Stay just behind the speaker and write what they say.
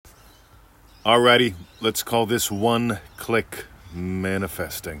Alrighty, let's call this one click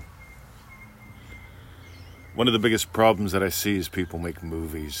manifesting. One of the biggest problems that I see is people make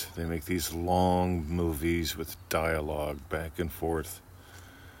movies. They make these long movies with dialogue back and forth.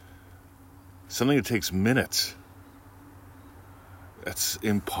 Something that takes minutes. That's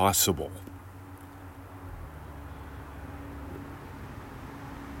impossible.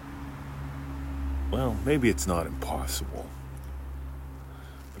 Well, maybe it's not impossible.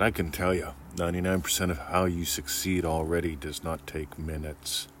 But I can tell you, 99% of how you succeed already does not take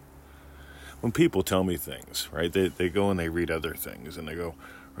minutes. When people tell me things, right, they go and they read other things, and they go,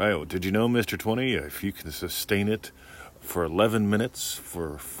 right, well, did you know, Mr. 20, if you can sustain it for 11 minutes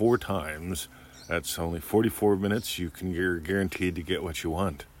for 4 times, that's only 44 minutes, you're guaranteed to get what you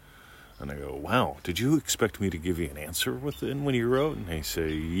want. And I go, wow, did you expect me to give you an answer when you wrote? And they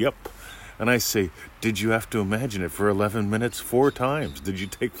say, yep. And I say, did you have to imagine it for 11 minutes 4 times? Did you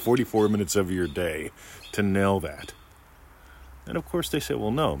take 44 minutes of your day to nail that? And of course they say, well,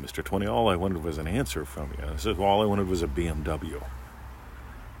 no, Mr. 20, all I wanted was an answer from you. And I said, well, all I wanted was a BMW.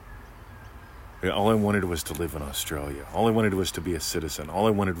 All I wanted was to live in Australia. All I wanted was to be a citizen. All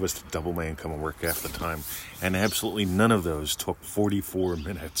I wanted was to double my income and work half the time. And absolutely none of those took 44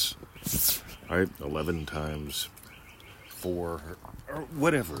 minutes. Right? 11 times 4, or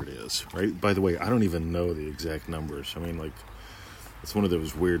whatever it is, right? By the way, I don't even know the exact numbers. I mean, it's one of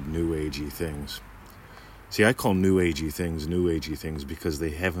those weird new agey things. See, I call new agey things because they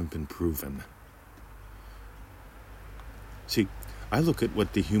haven't been proven. See, I look at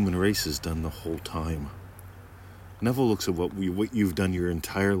what the human race has done the whole time. Neville looks at what you've done your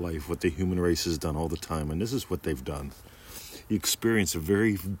entire life, what the human race has done all the time, and this is what they've done. You experience a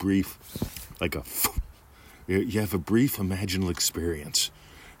very brief, you have a brief imaginal experience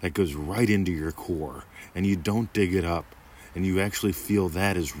that goes right into your core, and you don't dig it up, and you actually feel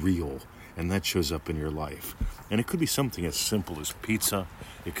that is real, and that shows up in your life. And it could be something as simple as pizza.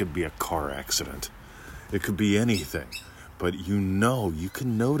 It could be a car accident. It could be anything. But you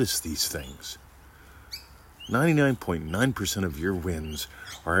can notice these things. 99.9% of your wins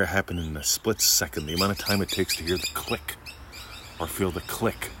are happening in a split second, the amount of time it takes to hear the click or feel the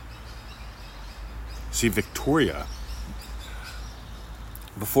click. See, Victoria,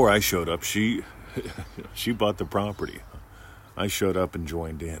 before I showed up, she bought the property. I showed up and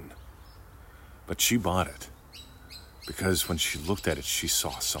joined in. But she bought it because when she looked at it, she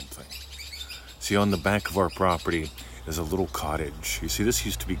saw something. See, on the back of our property is a little cottage. You see, this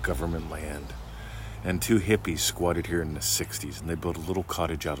used to be government land. And 2 hippies squatted here in the 60s, and they built a little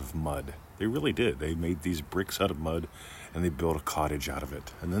cottage out of mud. They really did. They made these bricks out of mud, and they built a cottage out of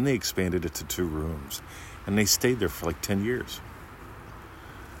it. And then they expanded it to 2 rooms. And they stayed there for 10 years.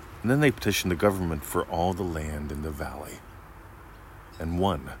 And then they petitioned the government for all the land in the valley. And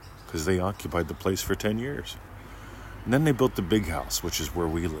won, because they occupied the place for 10 years. And then they built the big house, which is where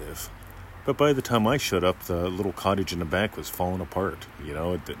we live. But by the time I showed up, the little cottage in the back was falling apart.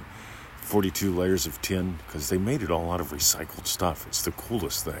 It did 42 layers of tin, because they made it all out of recycled stuff. It's the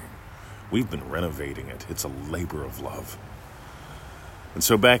coolest thing. We've been renovating it. It's a labor of love. And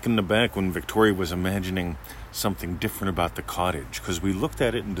so back in the back, when Victoria was imagining something different about the cottage, because we looked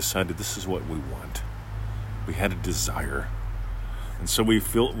at it and decided this is what we want. We had a desire. And so we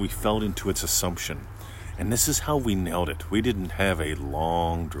fell into its assumption. And this is how we nailed it. We didn't have a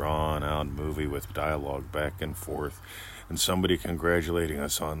long, drawn-out movie with dialogue back and forth, and somebody congratulating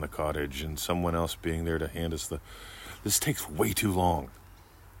us on the cottage, and someone else being there to hand us This takes way too long.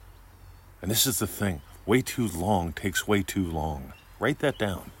 And this is the thing. Way too long takes way too long. Write that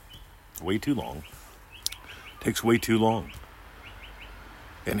down. Way too long takes way too long.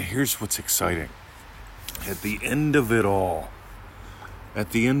 And here's what's exciting. At the end of it all,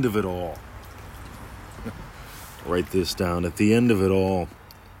 write this down. At the end of it all,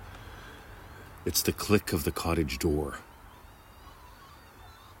 it's the click of the cottage door.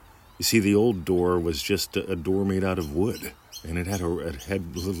 You see, the old door was just a door made out of wood, and it had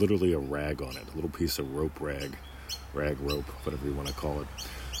literally a rag on it, a little piece of rope, whatever you want to call it.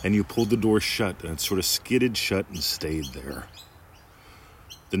 And you pulled the door shut, and it sort of skidded shut and stayed there.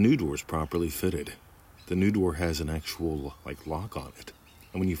 The new door is properly fitted. The new door has an actual lock on it,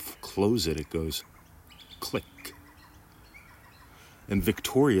 and when you close it, it goes click. And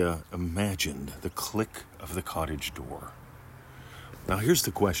Victoria imagined the click of the cottage door. Now here's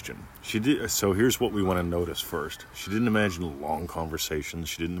the question. So here's what we want to notice first. She didn't imagine long conversations.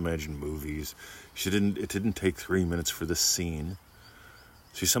 She didn't imagine movies. It didn't take 3 minutes for the scene.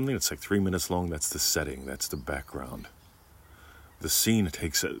 See, something that's 3 minutes long, that's the setting, that's the background. The scene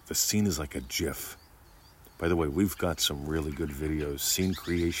is like a GIF. By the way, we've got some really good videos. Scene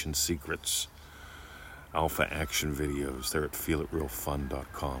Creation Secrets, Alpha Action videos. They're at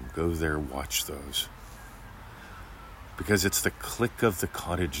feelitrealfun.com. Go there, watch those. Because it's the click of the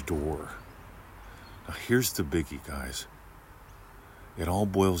cottage door. Now here's the biggie, guys. It all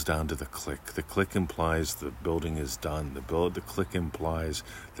boils down to the click. The click implies the building is done. The click implies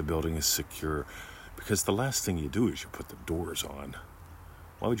the building is secure. Because the last thing you do is you put the doors on.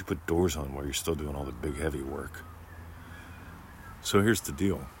 Why would you put doors on while you're still doing all the big heavy work? So here's the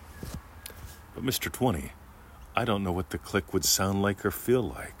deal. But Mr. 20, I don't know what the click would sound like or feel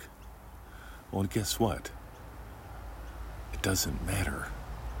like. Well, guess what? It doesn't matter.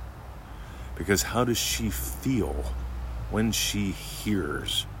 Because how does she feel when she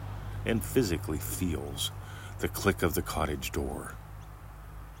hears and physically feels the click of the cottage door?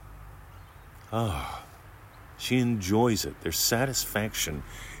 She enjoys it. There's satisfaction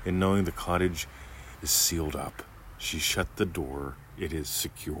in knowing the cottage is sealed up. She shut the door. It is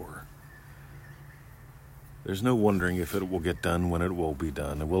secure. There's no wondering if it will get done, when it will be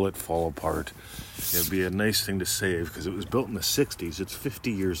done, and will it fall apart. It'd be a nice thing to save because it was built in the 60s. It's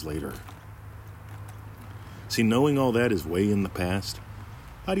 50 years later. See, knowing all that is way in the past,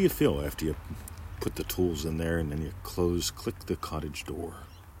 how do you feel after you put the tools in there and then you click the cottage door?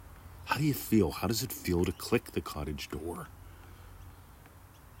 How do you feel? How does it feel to click the cottage door?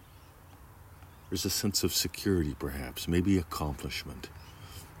 There's a sense of security, perhaps, maybe accomplishment.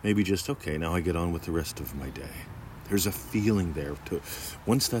 Maybe just, okay, now I get on with the rest of my day. There's a feeling there.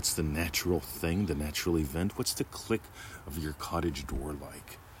 Once that's the natural thing, the natural event, what's the click of your cottage door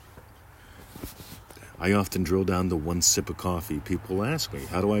like? I often drill down to one sip of coffee. People ask me,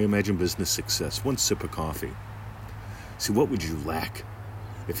 how do I imagine business success? One sip of coffee. See, what would you lack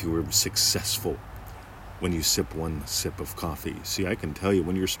if you were successful when you sip one sip of coffee? See, I can tell you,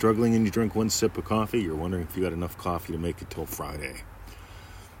 when you're struggling and you drink one sip of coffee, you're wondering if you got enough coffee to make it till Friday.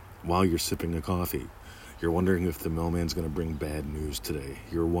 While you're sipping a coffee, you're wondering if the mailman's going to bring bad news today.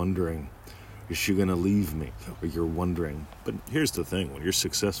 You're wondering, is she going to leave me? Or you're wondering. But here's the thing. When you're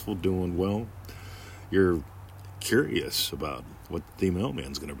successful, doing well, you're curious about what the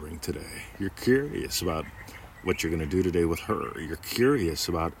mailman's going to bring today. You're curious about what you're going to do today with her. You're curious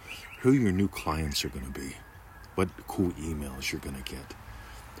about who your new clients are going to be. What cool emails you're going to get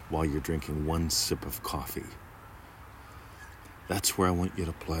while you're drinking one sip of coffee. That's where I want you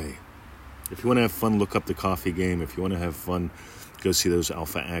to play. If you want to have fun, look up the coffee game. If you want to have fun, go see those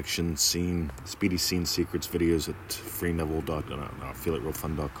Alpha Action Speedy Scene Secrets videos at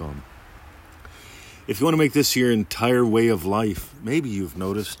feelitrealfun.com. If you want to make this your entire way of life, maybe you've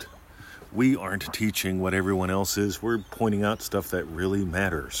noticed we aren't teaching what everyone else is. We're pointing out stuff that really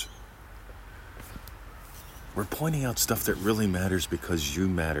matters. We're pointing out stuff that really matters because you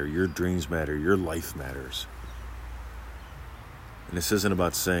matter, your dreams matter, your life matters. And this isn't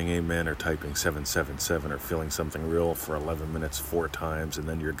about saying amen or typing 777 or feeling something real for 11 minutes 4 times and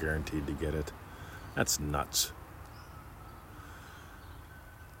then you're guaranteed to get it. That's nuts.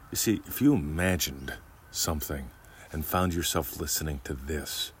 You see, if you imagined something and found yourself listening to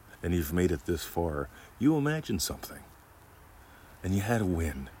this, and you've made it this far, you imagined something. And you had a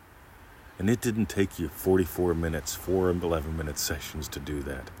win. And it didn't take you 44 minutes, 4 11-minute sessions to do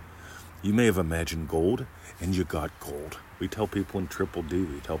that. You may have imagined gold, and you got gold. We tell people in Triple D,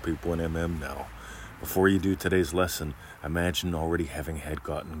 we tell people in MM now, before you do today's lesson, imagine already having had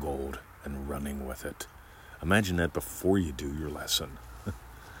gotten gold and running with it. Imagine that before you do your lesson.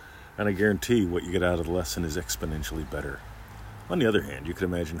 And I guarantee what you get out of the lesson is exponentially better. On the other hand, you could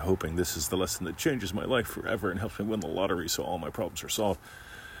imagine hoping this is the lesson that changes my life forever and helps me win the lottery so all my problems are solved.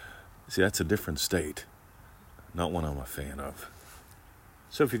 See, that's a different state, not one I'm a fan of.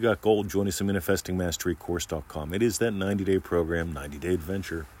 So if you got gold, join us at ManifestingMasteryCourse.com. It is that 90-day program, 90-day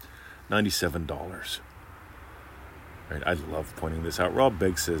adventure, $97. Right, I love pointing this out. Rob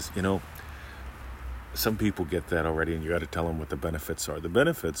Begg says, some people get that already, and you got to tell them what the benefits are. The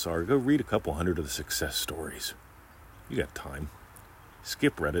benefits are, go read a couple hundred of the success stories. You got time.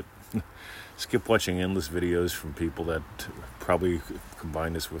 Skip Reddit. Skip watching endless videos from people that probably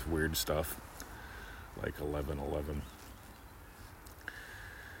combine this with weird stuff, like 1111.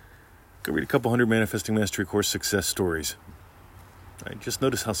 Go read a couple hundred Manifesting Mastery Course success stories. Right, just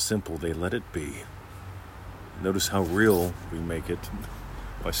notice how simple they let it be. Notice how real we make it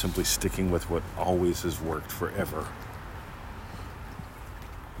by simply sticking with what always has worked forever.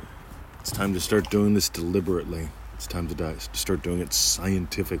 It's time to start doing this deliberately. It's time to start doing it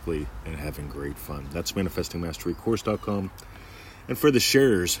scientifically and having great fun. That's ManifestingMasteryCourse.com. And for the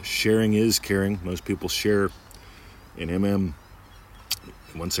sharers, sharing is caring. Most people share in MM.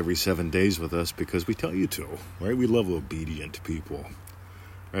 once every 7 days with us because we tell you to, right? We love obedient people,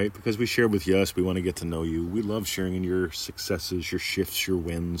 right? Because we share with you us, we want to get to know you. We love sharing in your successes, your shifts, your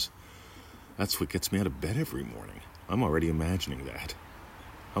wins. That's what gets me out of bed every morning. I'm already imagining that.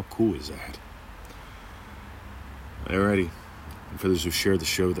 How cool is that? Alrighty. And for those who share the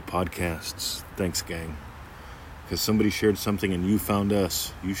show, the podcasts, thanks, gang. Because somebody shared something and you found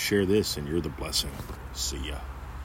us. You share this and you're the blessing. See ya.